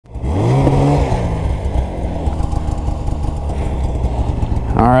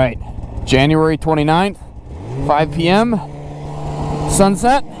Alright, January 29th, 5 p.m.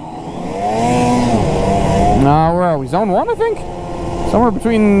 Sunset. Now, where are we? Zone 1, I think? Somewhere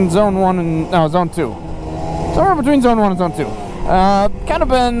between Zone 1 and... no, Zone 2. Somewhere between Zone 1 and Zone 2. Kind of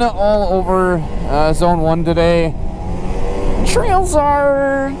been all over Zone 1 today. Trails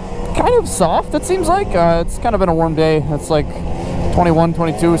are kind of soft, it seems like. It's kind of been a warm day. It's like 21,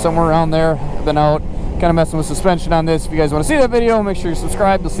 22, somewhere around there. I've been out kind of messing with suspension on this. If you guys want to see that video, make sure you're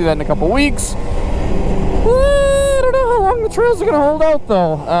subscribed. You'll see that in a couple weeks. I don't know how long the trails are going to hold out,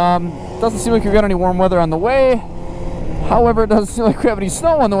 though. Doesn't seem like we've got any warm weather on the way. However, it doesn't seem like we have any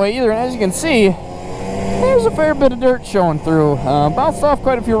snow on the way either. And as you can see, there's a fair bit of dirt showing through. Bounced off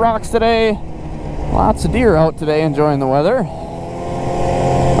quite a few rocks today. Lots of deer out today enjoying the weather.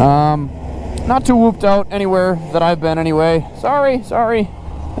 Not too whooped out anywhere that I've been anyway. Sorry.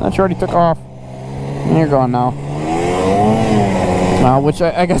 That already took off. And you're gone now. Which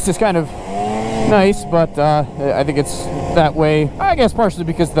I guess is kind of nice, but I think it's that way. I guess partially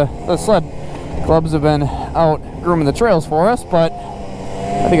because the sled clubs have been out grooming the trails for us, but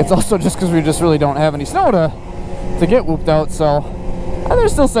I think it's also just because we just really don't have any snow to get whooped out. So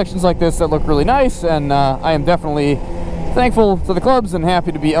there's still sections like this that look really nice, and I am definitely thankful to the clubs and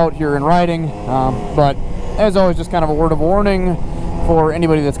happy to be out here and riding. But as always, just kind of a word of warning for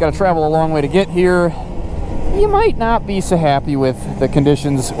anybody that's got to travel a long way to get here. You might not be so happy with the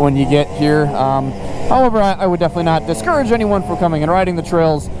conditions when you get here. However, I would definitely not discourage anyone from coming and riding the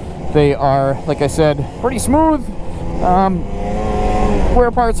trails. They are, like I said, pretty smooth.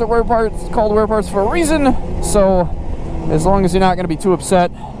 Wear parts are wear parts, called wear parts for a reason. So as long as you're not going to be too upset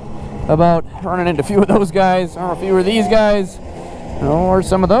about running into a few of those guys, or a few of these guys, or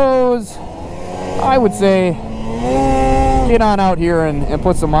some of those, I would say get on out here and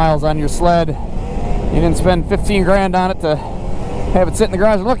put some miles on your sled. You didn't spend 15 grand on it to have it sit in the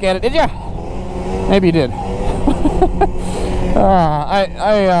garage and look at it, did ya? Maybe you did.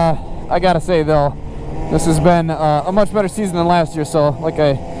 I gotta say though, this has been a much better season than last year. So like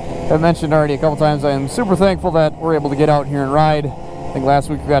I have mentioned already a couple times, I am super thankful that we're able to get out here and ride. I think last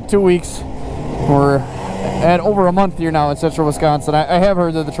week we got 2 weeks. We're at over a month here now in central Wisconsin. I have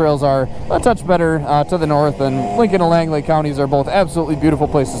heard that the trails are a touch better to the north, and Lincoln and Langley counties are both absolutely beautiful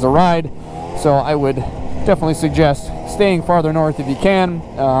places to ride. So I would definitely suggest staying farther north if you can.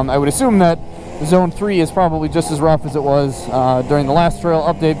 I would assume that Zone 3 is probably just as rough as it was during the last trail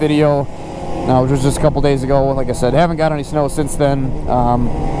update video, which was just a couple days ago. Like I said, haven't got any snow since then.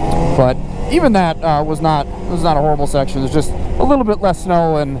 But even that was not a horrible section. There's just a little bit less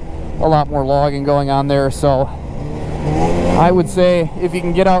snow and a lot more logging going on there. So I would say if you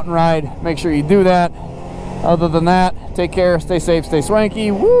can get out and ride, make sure you do that. Other than that, take care, stay safe, stay swanky.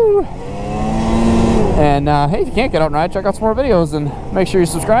 Woo! And hey, if you can't get out and ride, check out some more videos and make sure you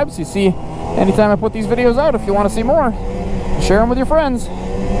subscribe so you see anytime I put these videos out. If you want to see more, share them with your friends.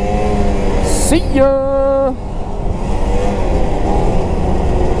 See ya!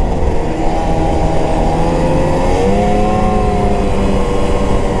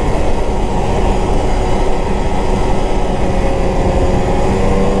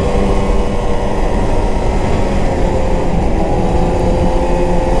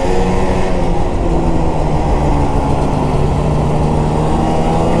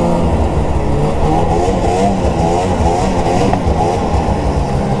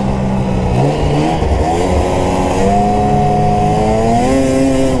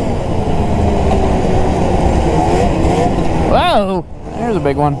 There's a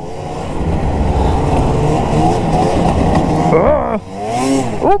big one.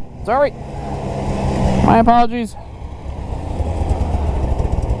 Oh, sorry. My apologies.